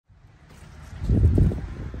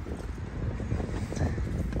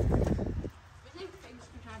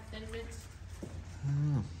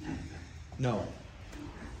No.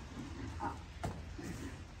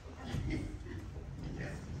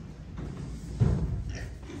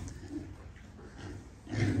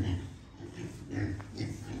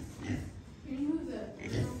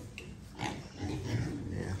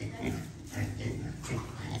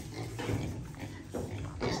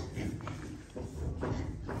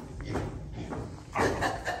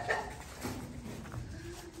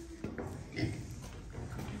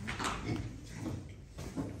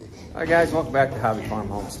 Hi guys, welcome back to Hobby Farm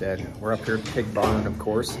Homestead. We're up here at the pig barn, of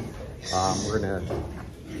course. We're gonna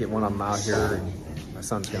get one of them out here, and my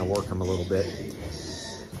son's gonna work them a little bit.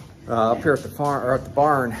 Up here at the farm or at the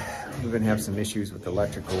barn, we're gonna have some issues with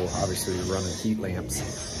electrical. Obviously, we're running heat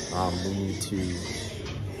lamps. We need to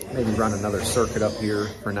maybe run another circuit up here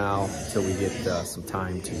for now until we get some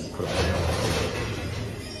time to put them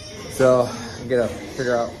in. So I'm gonna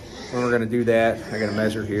figure out when we're gonna do that. I gotta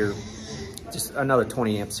measure here. Just another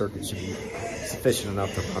 20 amp circuit should be sufficient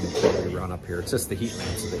enough to run up here. It's just the heat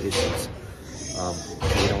lamps are the issues.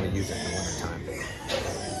 We don't use it in the winter time.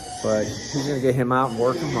 But he's gonna get him out and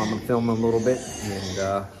work him. I'm gonna film him a little bit,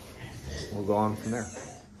 and we'll go on from there.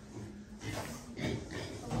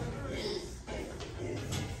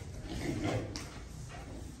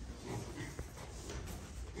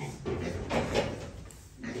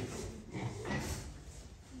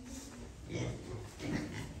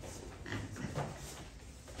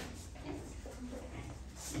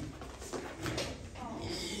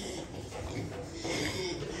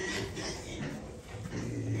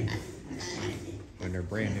 When they're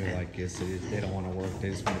brand new like this, they don't want to work,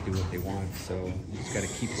 they just want to do what they want. So you just got to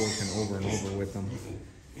keep working over and over with them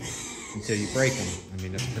until you break them. I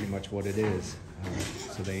mean, that's pretty much what it is.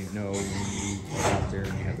 So they know when you are out there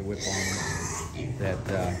and you have the whip on them that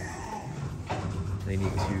they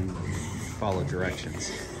need to follow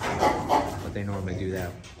directions. But they normally do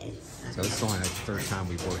that. So it's only the third time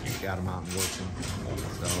we've got them out and worked them.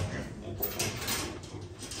 So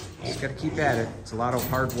just got to keep at it. It's a lot of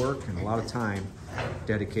hard work and a lot of time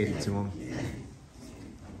dedicated to them. You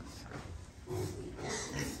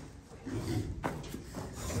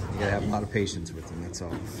gotta have a lot of patience with them, that's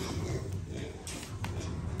all.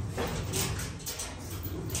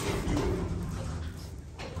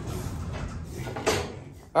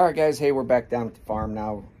 All right guys, hey, we're back down at the farm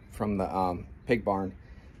now from the pig barn.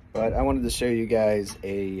 But I wanted to show you guys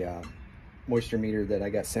a moisture meter that I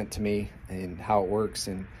got sent to me and how it works,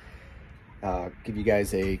 and give you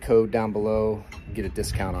guys a code down below, get a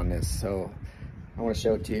discount on this. So I want to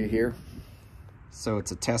show it to you here. So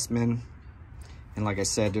it's a Tesmen, and like I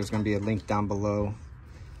said, there's going to be a link down below.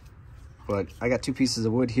 But I got two pieces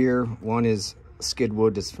of wood here. One is skid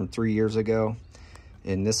wood that's from 3 years ago,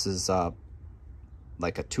 and this is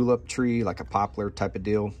like a tulip tree, like a poplar type of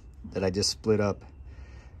deal that I just split up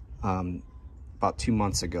about 2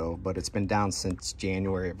 months ago, but it's been down since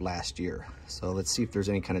January of last year. So let's see if there's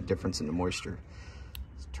any kind of difference in the moisture.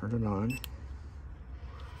 Let's turn it on.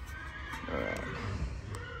 All right.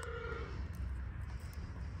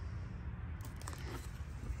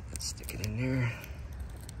 Let's stick it in there.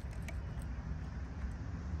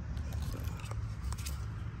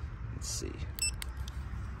 Let's see.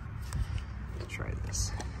 Let's try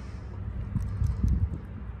this.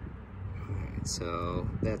 All right, so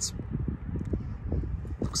that's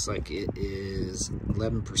looks like it is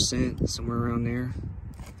 11%, somewhere around there.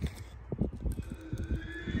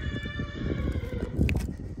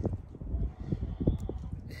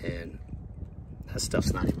 And that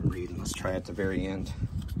stuff's not even reading. Let's try at the very end.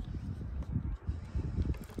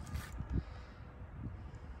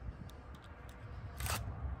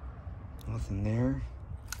 Nothing there.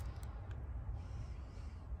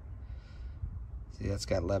 See, that's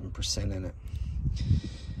got 11% in it.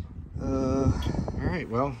 All right,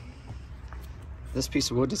 well, this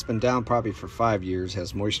piece of wood that's been down probably for 5 years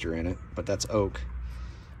has moisture in it, but that's oak.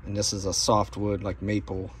 And this is a soft wood like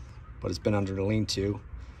maple, but it's been under the lean-to,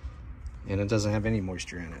 and it doesn't have any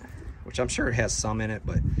moisture in it, which I'm sure it has some in it,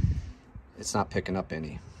 but it's not picking up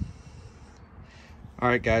any. All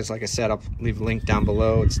right, guys, like I said, I'll leave a link down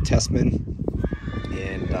below. It's Tesmen,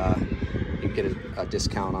 and you can get a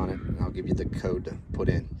discount on it. I'll give you the code to put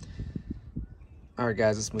in. All right,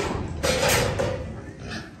 guys, let's move on.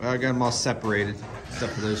 Well, I got them all separated,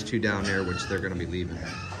 except for those two down there, which they're going to be leaving.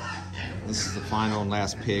 This is the final and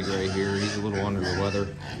last pig right here. He's a little under the weather,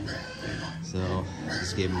 so I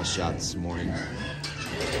just gave him a shot this morning.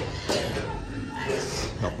 Let's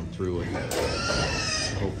help him through it.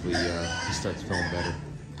 Hopefully, he starts feeling better.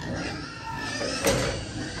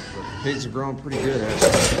 But the pigs are growing pretty good,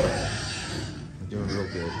 actually. They're doing real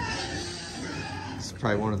good. This is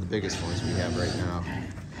probably one of the biggest ones we have right now.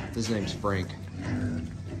 His name's Frank.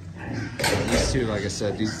 These two, like I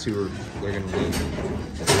said, they're gonna leave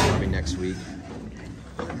probably next week.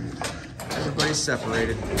 Everybody's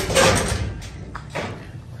separated.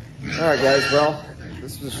 All right, guys. Well,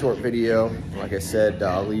 this was a short video. Like I said,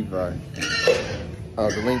 I'll leave the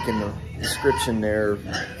link in the description there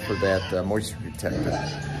for that moisture detector.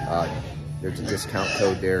 There's a discount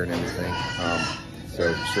code there and everything.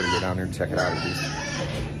 So be sure to get down there and check it out at least.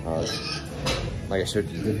 Like I showed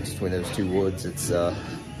you, the difference between those two woods, it's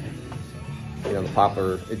you know, the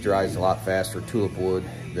poplar, it dries a lot faster, tulip wood,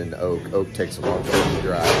 than the oak. Oak takes a long time to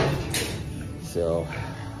dry. So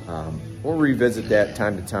we'll revisit that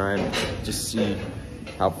time to time, just see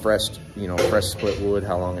how fresh, you know, fresh split wood,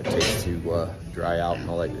 how long it takes to dry out and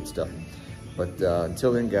all that good stuff. But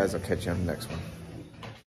until then, guys, I'll catch you on the next one.